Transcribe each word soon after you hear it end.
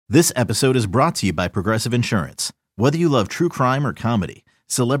This episode is brought to you by Progressive Insurance. Whether you love true crime or comedy,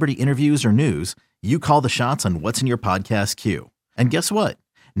 celebrity interviews or news, you call the shots on what's in your podcast queue. And guess what?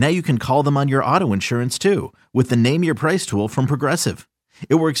 Now you can call them on your auto insurance too with the Name Your Price tool from Progressive.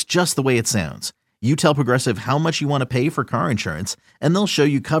 It works just the way it sounds. You tell Progressive how much you want to pay for car insurance, and they'll show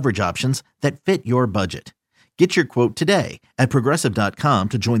you coverage options that fit your budget. Get your quote today at Progressive.com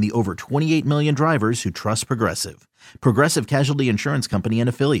to join the over 28 million drivers who trust Progressive. Progressive Casualty Insurance Company and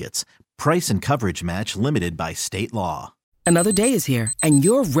Affiliates. Price and coverage match limited by state law. Another day is here, and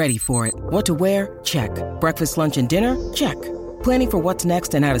you're ready for it. What to wear? Check. Breakfast, lunch, and dinner? Check. Planning for what's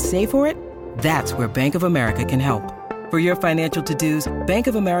next and how to save for it? That's where Bank of America can help. For your financial to-dos, Bank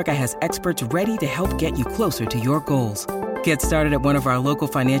of America has experts ready to help get you closer to your goals. Get started at one of our local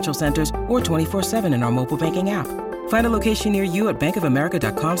financial centers or 24/7 in our mobile banking app. Find a location near you at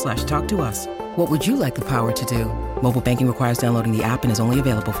bankofamerica.com/talktous. What would you like the power to do? Mobile banking requires downloading the app and is only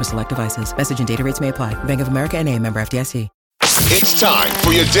available for select devices. Message and data rates may apply. Bank of America N.A., member FDIC. It's time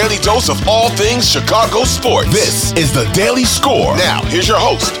for your daily dose of all things Chicago sports. This is the Daily Score. Now, here's your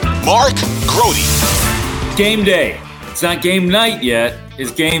host, Mark Grody. Game day. It's not game night yet.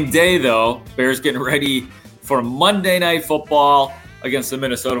 It's game day, though. Bears getting ready for Monday Night Football against the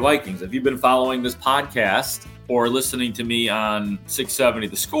Minnesota Vikings. If you've been following this podcast or listening to me on 670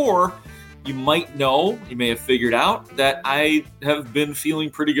 The Score, you may have figured out that I have been feeling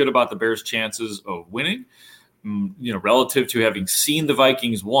pretty good about the Bears' chances of winning, relative to having seen the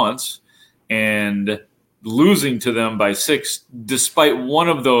Vikings once and losing to them by 6, despite one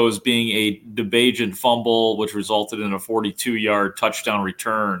of those being a DeBajan fumble, which resulted in a 42-yard touchdown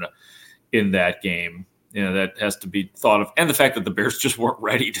return in that game. That has to be thought of. And the fact that the Bears just weren't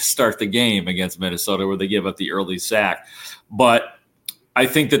ready to start the game against Minnesota where they gave up the early sack. But I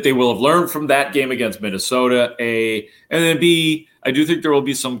think that they will have learned from that game against Minnesota, A. And then B, I do think there will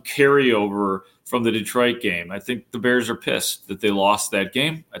be some carryover from the Detroit game. I think the Bears are pissed that they lost that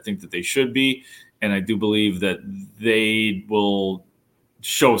game. I think that they should be. And I do believe that they will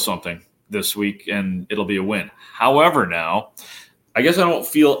show something this week and it'll be a win. However, now, I guess I don't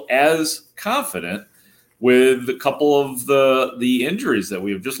feel as confident with a couple of the injuries that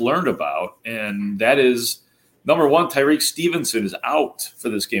we have just learned about. And that is, number one, Tyreek Stevenson is out for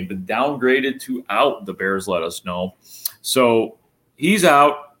this game, been downgraded to out, the Bears let us know. So he's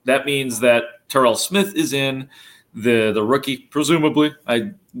out. That means that Terrell Smith is in, the rookie, presumably.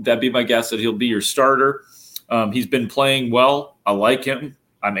 That'd be my guess that he'll be your starter. He's been playing well. I like him.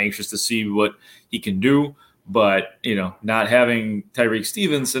 I'm anxious to see what he can do. But, not having Tyreek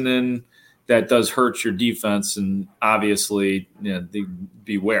Stevenson in, that does hurt your defense, and obviously,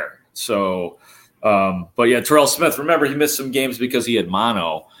 beware. So, but yeah, Terrell Smith, remember he missed some games because he had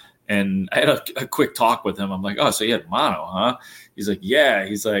mono, and I had a quick talk with him. I'm like, oh, so he had mono, huh? He's like, yeah.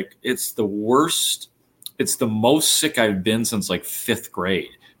 He's like, it's the worst. It's the most sick I've been since like 5th grade.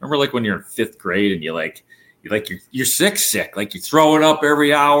 Remember, like when you're in 5th grade and you're sick, like you're throwing up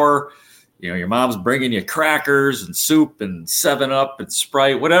every hour. Your mom's bringing you crackers and soup and 7-Up and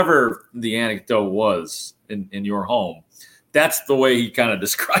Sprite, whatever the anecdote was in your home. That's the way he kind of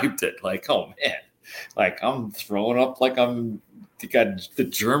described it. Like, oh, man, like I'm throwing up like I'm got the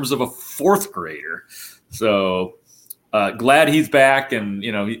germs of a 4th grader. So glad he's back. And,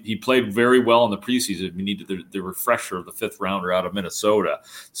 he played very well in the preseason. We needed the refresher of the 5th rounder out of Minnesota.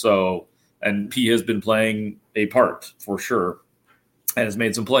 So, and he has been playing a part for sure and has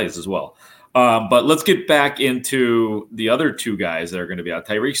made some plays as well. But let's get back into the other two guys that are going to be out.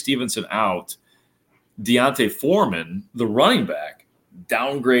 Tyreek Stevenson out. Deontay Foreman, the running back,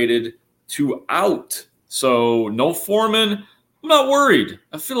 downgraded to out. So no Foreman. I'm not worried.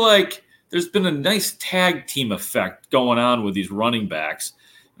 I feel like there's been a nice tag team effect going on with these running backs.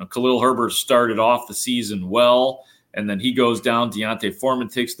 Khalil Herbert started off the season well, and then he goes down. Deontay Foreman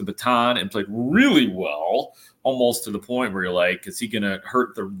takes the baton and played really well, almost to the point where you're like, is he going to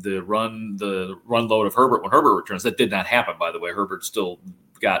hurt the run load of Herbert when Herbert returns? That did not happen, by the way. Herbert still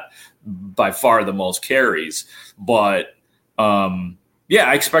got by far the most carries. But,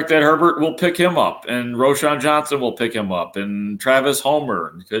 I expect that Herbert will pick him up, and Roshan Johnson will pick him up, and Travis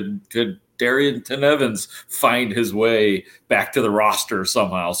Homer. Could Darrington Evans find his way back to the roster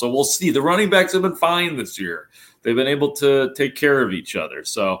somehow? So we'll see. The running backs have been fine this year. They've been able to take care of each other.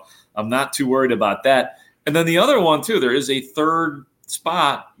 So I'm not too worried about that. And then the other one, too, there is a third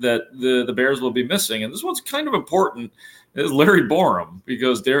spot that the Bears will be missing. And this one's kind of important, is Larry Borom,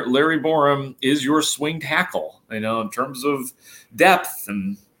 because Larry Borom is your swing tackle, in terms of depth,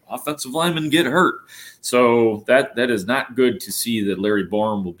 and offensive linemen get hurt. So that is not good to see that Larry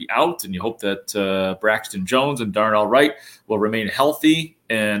Borom will be out. And you hope that Braxton Jones and Darnell Wright will remain healthy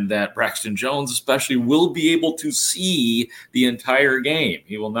and that Braxton Jones especially will be able to see the entire game.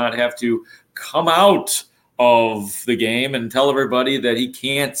 He will not have to come out of the game and tell everybody that he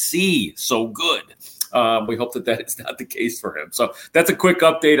can't see so good. We hope that is not the case for him. So that's a quick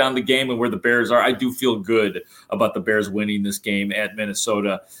update on the game and where the Bears are. I do feel good about the Bears winning this game at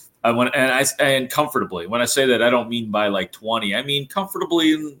Minnesota. And comfortably. When I say that, I don't mean by like 20. I mean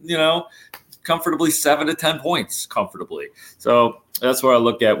comfortably, comfortably 7 to 10 points comfortably. So that's what I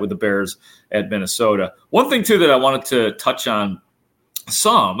look at with the Bears at Minnesota. One thing, too, that I wanted to touch on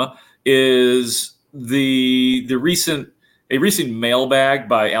some is a recent mailbag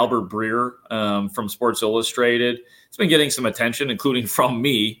by Albert Breer from Sports Illustrated. It's been getting some attention, including from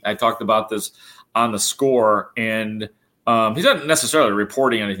me. I talked about this on The Score, and he's not necessarily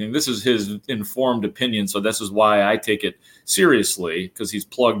reporting anything. This is his informed opinion, so this is why I take it seriously, because he's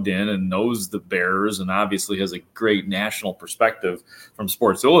plugged in and knows the Bears and obviously has a great national perspective from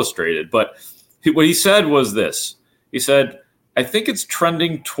Sports Illustrated. But what he said was this. He said, I think it's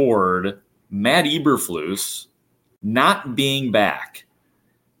trending toward Matt Eberflus not being back.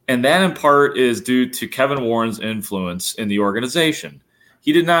 And that in part is due to Kevin Warren's influence in the organization.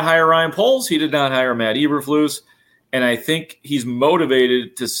 He did not hire Ryan Poles. He did not hire Matt Eberflus. And I think he's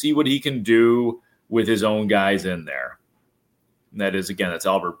motivated to see what he can do with his own guys in there. And that is, again, that's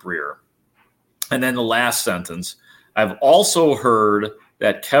Albert Breer. And then the last sentence, I've also heard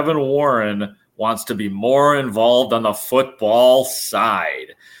that Kevin Warren wants to be more involved on the football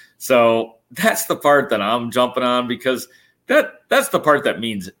side. So that's the part that I'm jumping on, because that's the part that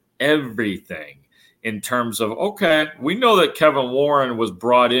means everything in terms of, okay, we know that Kevin Warren was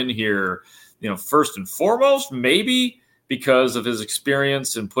brought in here, first and foremost, maybe because of his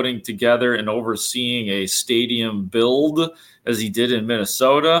experience in putting together and overseeing a stadium build as he did in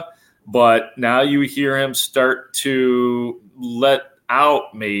Minnesota. But now you hear him start to let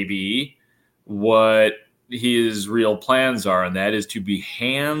out maybe what his real plans are, and that is to be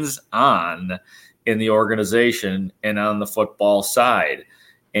hands-on in the organization and on the football side.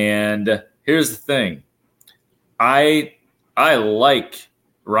 And here's the thing. I like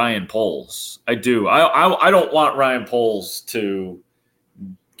Ryan Poles. I do. I don't want Ryan Poles to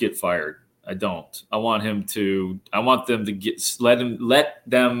get fired. I don't. I want them to let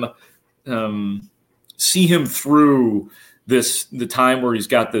them see him through the time where he's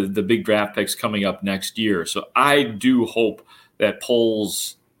got the big draft picks coming up next year. So I do hope that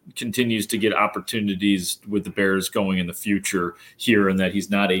Poles continues to get opportunities with the Bears going in the future here, and that he's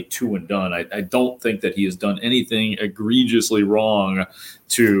not a 2-and-done. I don't think that he has done anything egregiously wrong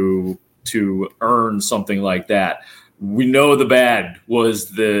to earn something like that. We know the bad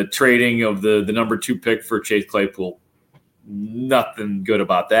was the trading of the number 2 pick for Chase Claypool. Nothing good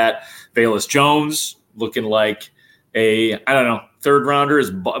about that. Velus Jones looking like third rounder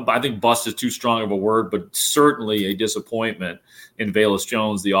is, I think bust is too strong of a word, but certainly a disappointment in Velus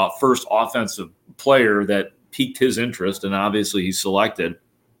Jones, the first offensive player that piqued his interest, and obviously he's selected.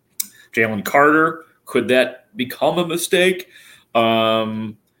 Jalen Carter, could that become a mistake?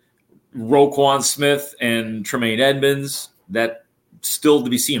 Roquan Smith and Tremaine Edmonds, that still to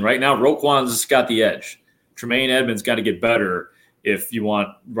be seen. Right now, Roquan's got the edge. Tremaine Edmonds got to get better if you want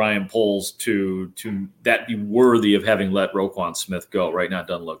Ryan Poles to that be worthy of having let Roquan Smith go. Right now, it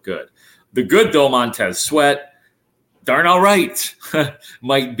doesn't look good. The good, though, Montez Sweat, darn all right,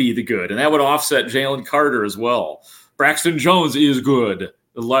 might be the good. And that would offset Jalen Carter as well. Braxton Jones is good.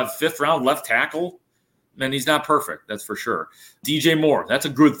 The fifth-round left tackle, and he's not perfect, that's for sure. DJ Moore, that's a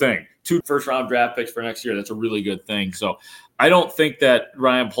good thing. 2 first-round draft picks for next year, that's a really good thing. So I don't think that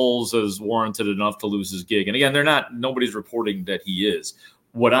Ryan Poles is warranted enough to lose his gig. And again, nobody's reporting that he is.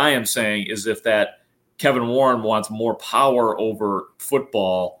 What I am saying is, if that Kevin Warren wants more power over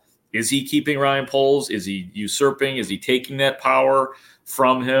football, is he keeping Ryan Poles? Is he usurping? Is he taking that power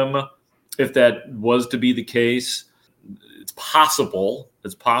from him? If that was to be the case, it's possible.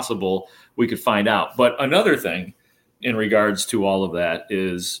 It's possible we could find out. But another thing in regards to all of that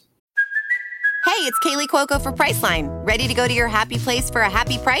is, Hey, it's Kaylee Cuoco for Priceline. Ready to go to your happy place for a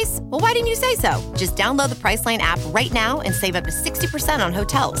happy price? Well, why didn't you say so? Just download the Priceline app right now and save up to 60% on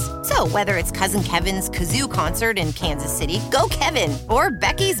hotels. So whether it's Cousin Kevin's Kazoo Concert in Kansas City, go Kevin, or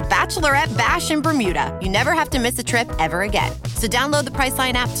Becky's Bachelorette Bash in Bermuda, you never have to miss a trip ever again. So download the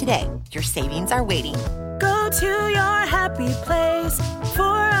Priceline app today. Your savings are waiting. Go to your happy place for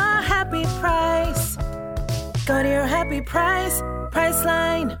a happy price. Go to your happy price,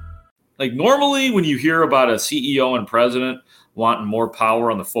 Priceline. like, normally when you hear about a CEO and president wanting more power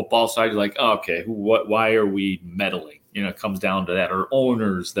on the football side, you're like, oh, okay, why are we meddling? it comes down to that, or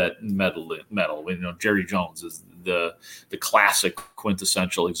owners that meddle. Jerry Jones is the classic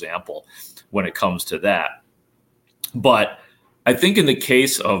quintessential example when it comes to that. But I think in the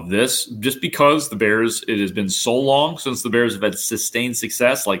case of this, just because the Bears, it has been so long since the Bears have had sustained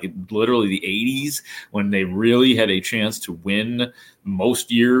success, like literally the 80s, when they really had a chance to win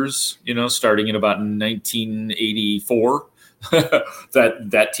most years, starting in about 1984,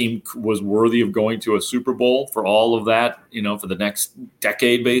 that team was worthy of going to a Super Bowl for all of that, for the next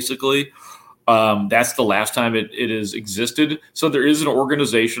decade, basically. That's the last time it has existed. So there is an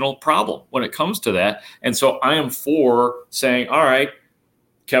organizational problem when it comes to that. And so I am for saying, all right,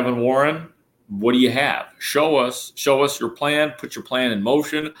 Kevin Warren, what do you have? Show us your plan, put your plan in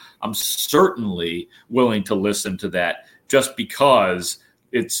motion. I'm certainly willing to listen to that, just because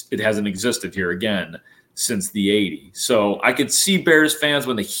it hasn't existed here again since the 80s. So I could see Bears fans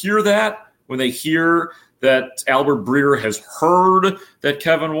when they hear that Albert Breer has heard that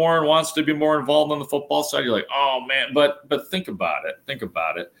Kevin Warren wants to be more involved on the football side, you're like, oh man, but think about it.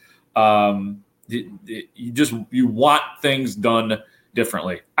 You want things done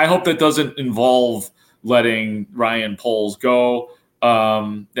differently. I hope that doesn't involve letting Ryan Poles go.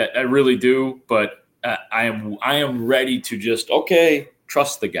 That I really do, but I am ready to just,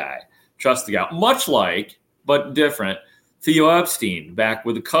 trust the guy. Much like, but different, Theo Epstein back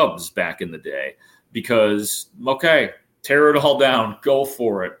with the Cubs back in the day. Because, tear it all down. Go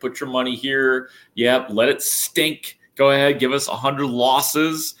for it. Put your money here. Yep, let it stink. Go ahead. Give us 100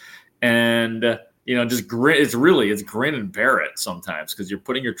 losses. And, just grin. It's grin and bear it sometimes, because you're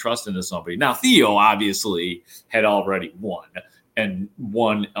putting your trust into somebody. Now, Theo obviously had already won, and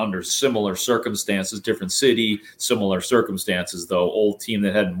won under similar circumstances, different city, similar circumstances, though. Old team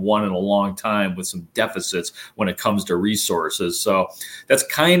that hadn't won in a long time with some deficits when it comes to resources. So that's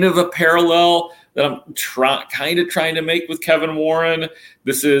kind of a parallel that I'm trying to make with Kevin Warren.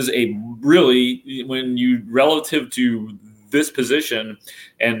 This is relative to this position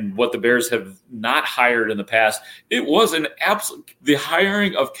and what the Bears have not hired in the past, the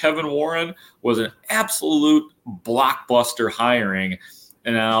hiring of Kevin Warren was an absolute blockbuster hiring.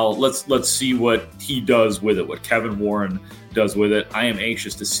 And now let's see what he does with it, what Kevin Warren does with it. I am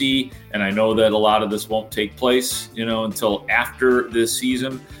anxious to see, and I know that a lot of this won't take place, until after this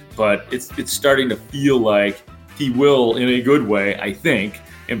season. But it's starting to feel like he will, in a good way, I think,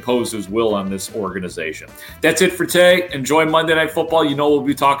 impose his will on this organization. That's it for today. Enjoy Monday Night Football. We'll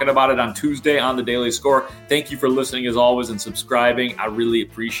be talking about it on Tuesday on the Daily Score. Thank you for listening as always and subscribing. I really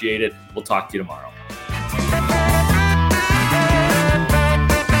appreciate it. We'll talk to you tomorrow.